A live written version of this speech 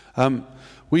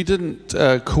We didn't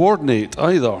coordinate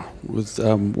either with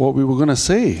what we were going to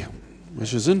say,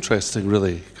 which is interesting,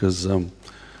 really, because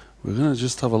we're going to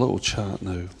just have a little chat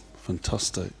now.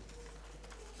 Fantastic.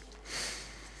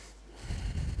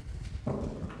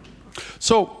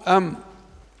 So,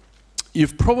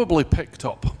 you've probably picked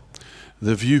up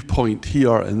the viewpoint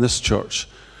here in this church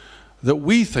that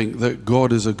we think that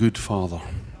God is a good father.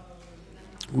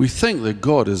 We think that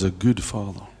God is a good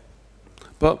father.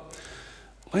 But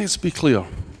let's be clear,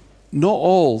 not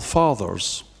all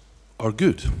fathers are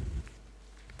good.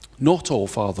 Not all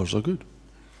fathers are good.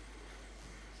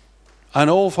 And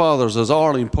all fathers, as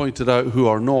Arlene pointed out, who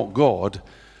are not God,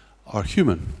 are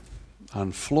human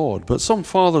and flawed. But some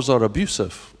fathers are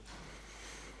abusive.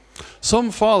 Some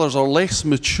fathers are less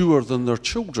mature than their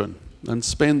children and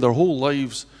spend their whole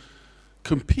lives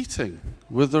competing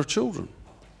with their children.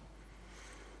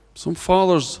 Some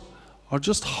fathers are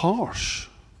just harsh,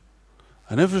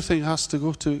 and everything has to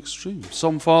go to extremes.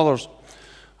 Some fathers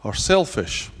are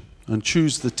selfish and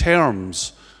choose the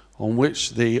terms on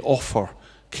which they offer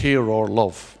care or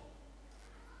love.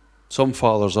 Some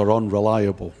fathers are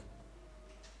unreliable.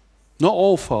 Not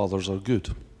all fathers are good,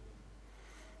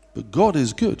 but God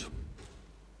is good.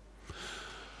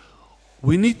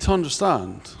 We need to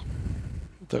understand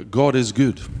that God is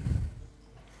good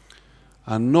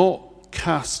and not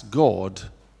cast God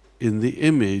in the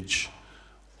image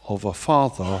of a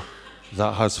father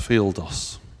that has failed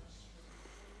us.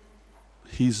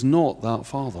 He's not that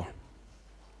father.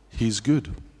 He's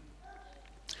good.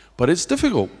 But it's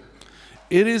difficult.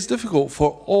 It is difficult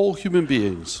for all human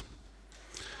beings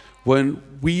when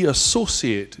we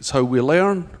associate. It's how we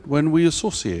learn, when we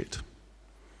associate.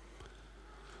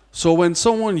 So when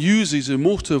someone uses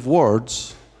emotive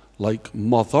words like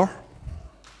mother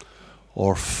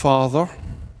or father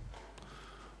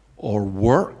or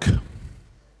work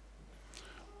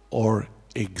or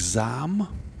exam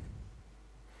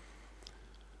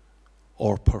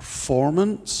or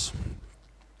performance,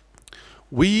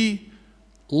 we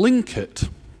link it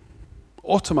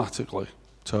automatically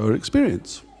to our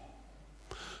experience.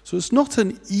 So it's not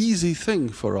an easy thing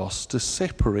for us to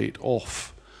separate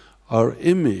off our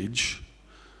image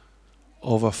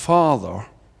of a father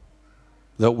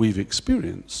that we've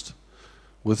experienced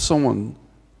with someone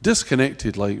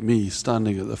disconnected like me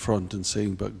standing at the front and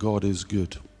saying, but God is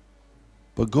good.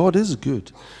 But God is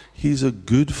good. He's a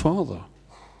good father.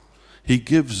 He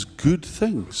gives good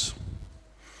things.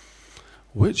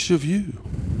 Which of you,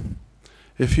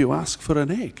 if you ask for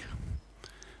an egg,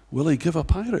 will he give a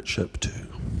pirate ship to?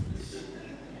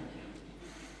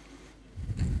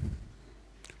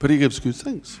 But he gives good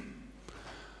things.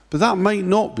 But that might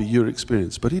not be your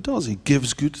experience, but he does. He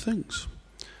gives good things.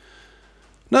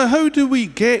 Now, how do we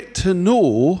get to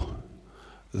know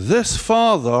this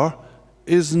father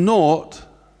is not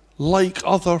like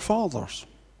other fathers?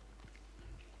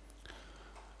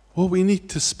 Well, we need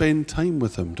to spend time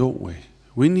with him, don't we?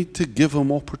 We need to give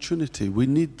him opportunity. We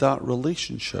need that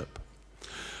relationship.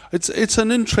 It's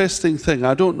an interesting thing.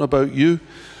 I don't know about you,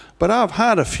 but I've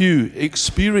had a few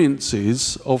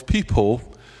experiences of people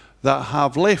that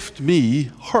have left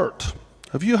me hurt.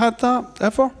 Have you had that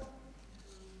ever?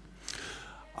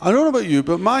 I don't know about you,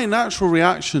 but my natural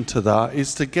reaction to that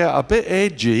is to get a bit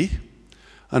edgy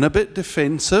and a bit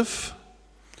defensive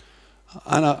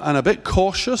and a bit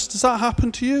cautious. Does that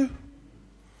happen to you?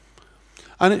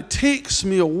 And it takes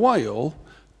me a while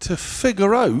to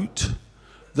figure out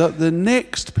that the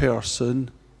next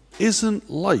person isn't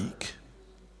like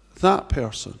that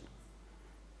person.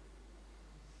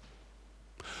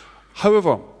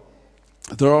 However,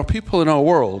 there are people in our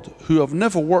world who have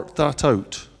never worked that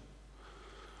out,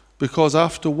 because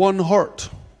after one hurt,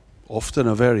 often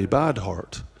a very bad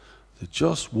hurt, they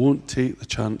just won't take the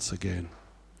chance again.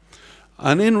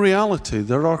 And in reality,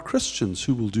 there are Christians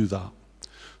who will do that.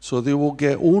 So they will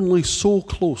get only so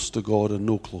close to God and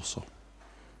no closer.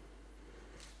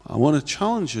 I want to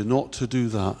challenge you not to do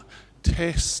that.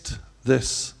 Test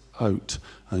this out,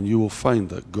 and you will find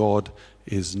that God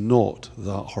is not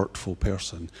that hurtful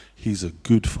person. He's a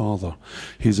good father.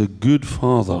 He's a good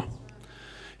father.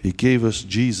 He gave us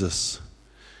Jesus.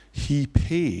 He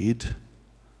paid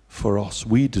for us.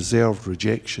 We deserved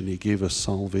rejection. He gave us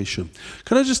salvation.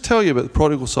 Can I just tell you about the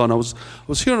prodigal son? I was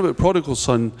hearing about prodigal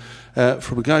son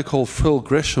from a guy called Phil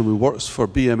Gresham who works for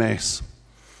BMS.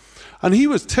 And he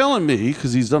was telling me,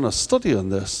 because he's done a study on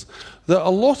this, that a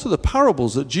lot of the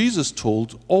parables that Jesus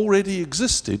told already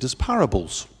existed as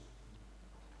parables.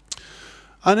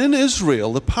 And in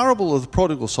Israel, the parable of the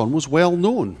prodigal son was well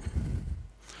known.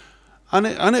 And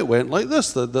it went like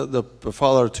this. The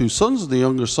father of two sons, the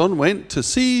younger son, went to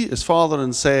see his father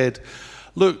and said,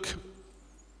 look,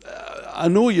 I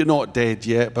know you're not dead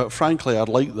yet, but frankly, I'd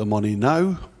like the money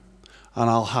now, and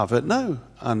I'll have it now.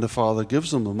 And the father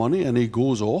gives him the money, and he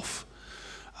goes off,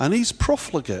 and he's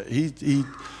profligate.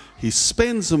 He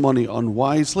spends the money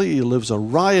unwisely. He lives a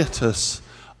riotous,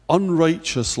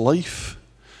 unrighteous life,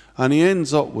 and he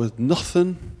ends up with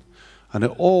nothing, and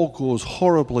it all goes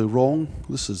horribly wrong.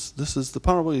 This is the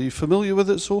parable. Are you familiar with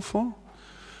it so far?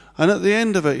 And at the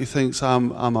end of it, he thinks,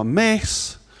 I'm a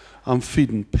mess. I'm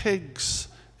feeding pigs.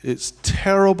 It's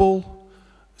terrible.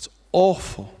 It's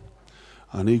awful.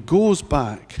 And he goes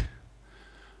back.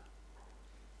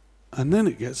 And then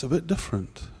it gets a bit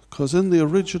different. Because in the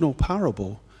original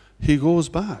parable, he goes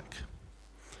back.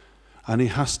 And he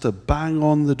has to bang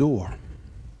on the door.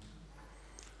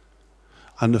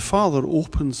 And the father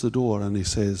opens the door and he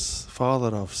says,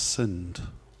 Father, I've sinned.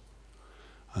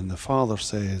 And the father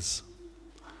says,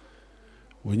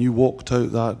 when you walked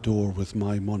out that door with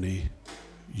my money,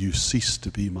 you ceased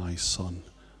to be my son.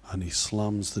 And he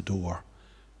slams the door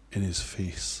in his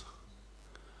face.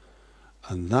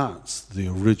 And that's the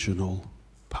original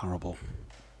parable.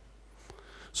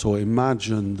 So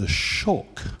imagine the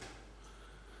shock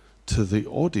to the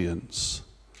audience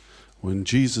when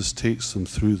Jesus takes them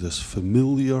through this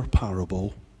familiar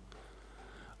parable,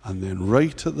 and then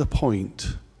right at the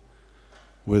point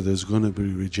where there's going to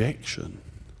be rejection,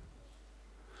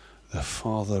 the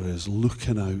father is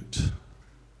looking out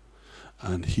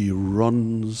and he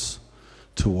runs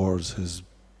towards his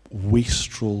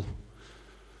wastrel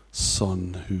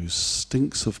son who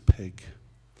stinks of pig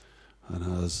and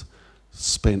has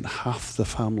spent half the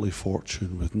family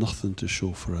fortune with nothing to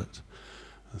show for it,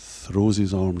 and throws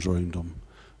his arms around him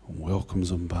and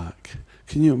welcomes him back.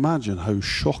 Can you imagine how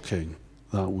shocking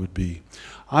that would be?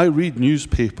 I read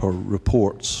newspaper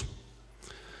reports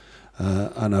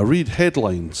and I read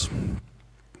headlines,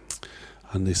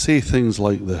 and they say things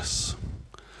like this: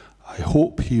 I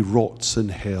hope he rots in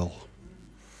hell.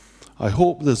 I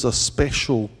hope there's a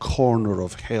special corner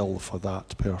of hell for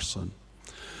that person.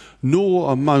 No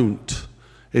amount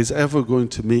is ever going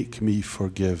to make me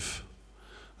forgive.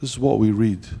 This is what we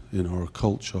read in our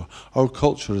culture. Our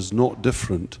culture is not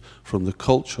different from the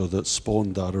culture that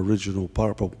spawned that original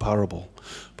parable.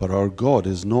 But our God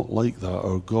is not like that.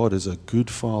 Our God is a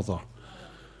good father.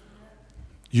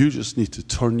 You just need to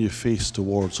turn your face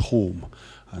towards home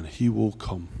and he will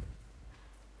come.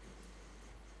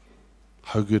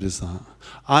 How good is that?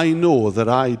 I know that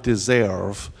I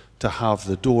deserve to have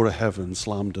the door of heaven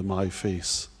slammed in my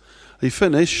face. Are you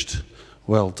finished?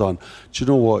 Well done. Do you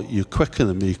know what? You're quicker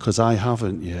than me because I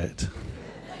haven't yet.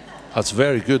 That's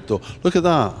very good though. Look at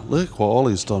that. Look what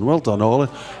Ollie's done. Well done, Ollie.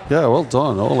 Yeah, well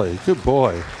done, Ollie. Good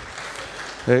boy.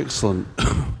 Excellent.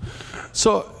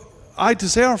 So I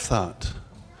deserve that.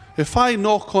 If I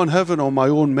knock on heaven on my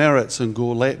own merits and go,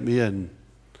 let me in,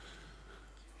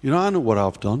 I know what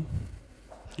I've done.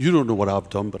 You don't know what I've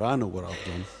done, but I know what I've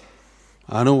done.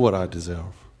 I know what I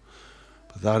deserve.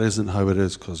 But that isn't how it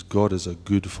is, because God is a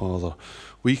good father.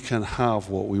 We can have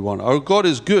what we want. Our God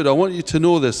is good. I want you to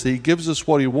know this. He gives us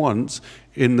what he wants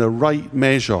in the right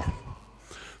measure.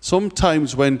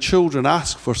 Sometimes when children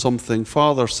ask for something,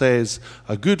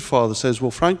 a good father says,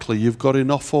 well, frankly, you've got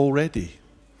enough already.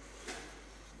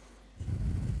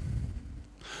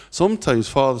 Sometimes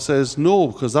father says, no,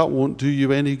 because that won't do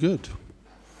you any good.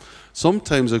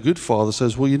 Sometimes a good father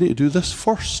says, well, you need to do this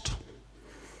first.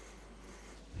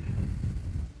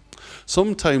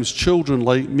 Sometimes children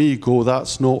like me go,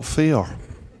 that's not fair.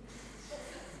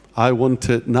 I want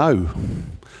it now.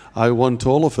 I want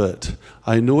all of it.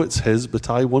 I know it's his, but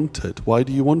I want it. Why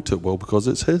do you want it? Well, because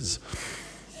it's his.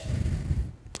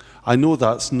 I know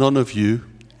that's none of you.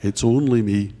 It's only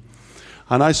me.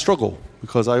 And I struggle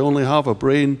because I only have a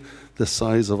brain the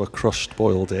size of a crushed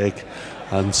boiled egg.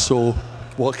 And so,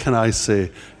 what can I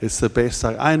say? It's the best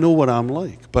I know what I'm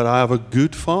like, but I have a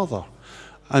good father.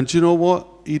 And do you know what?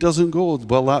 He doesn't go,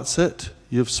 well, that's it.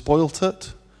 You've spoilt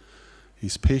it.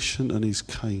 He's patient and he's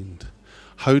kind.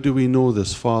 How do we know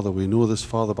this Father? We know this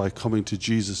Father by coming to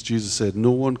Jesus. Jesus said,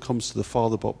 no one comes to the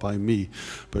Father but by me.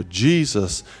 But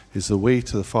Jesus is the way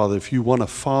to the Father. If you want a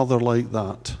Father like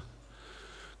that,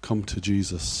 come to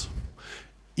Jesus.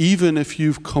 Even if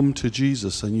you've come to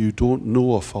Jesus and you don't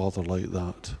know a Father like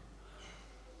that,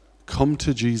 come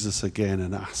to Jesus again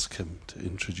and ask him to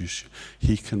introduce you.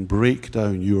 He can break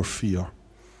down your fear.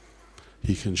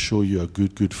 He can show you a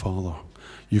good, good Father.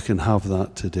 You can have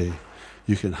that today.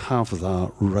 You can have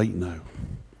that right now.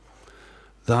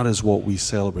 That is what we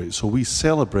celebrate. So we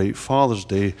celebrate Father's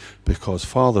Day because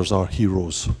fathers are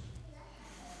heroes.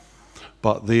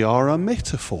 But they are a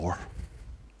metaphor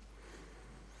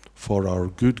for our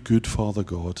good, good Father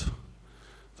God.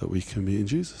 that we can meet in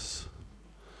Jesus.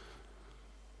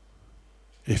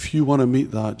 If you want to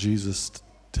meet that Jesus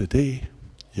today,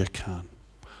 you can.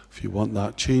 If you want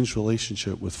that changed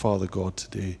relationship with Father God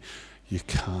today, you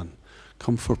can.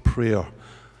 Come for prayer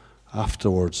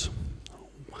afterwards.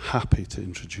 Happy to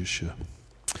introduce you.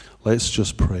 Let's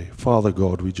just pray. Father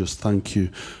God, we just thank you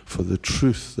for the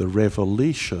truth, the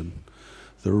revelation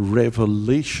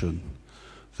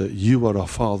that you are a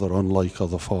Father unlike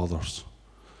other fathers,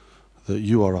 that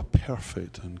you are a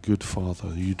perfect and good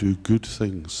Father. You do good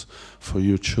things for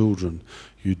your children.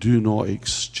 You do not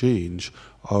exchange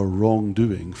our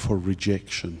wrongdoing for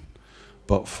rejection,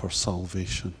 but for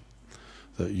salvation,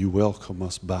 that you welcome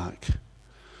us back.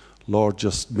 Lord,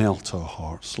 just melt our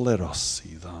hearts. Let us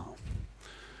see that.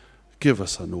 Give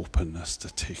us an openness to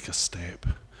take a step.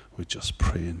 We just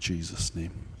pray in Jesus'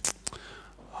 name.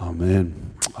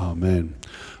 Amen. Amen.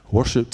 Worship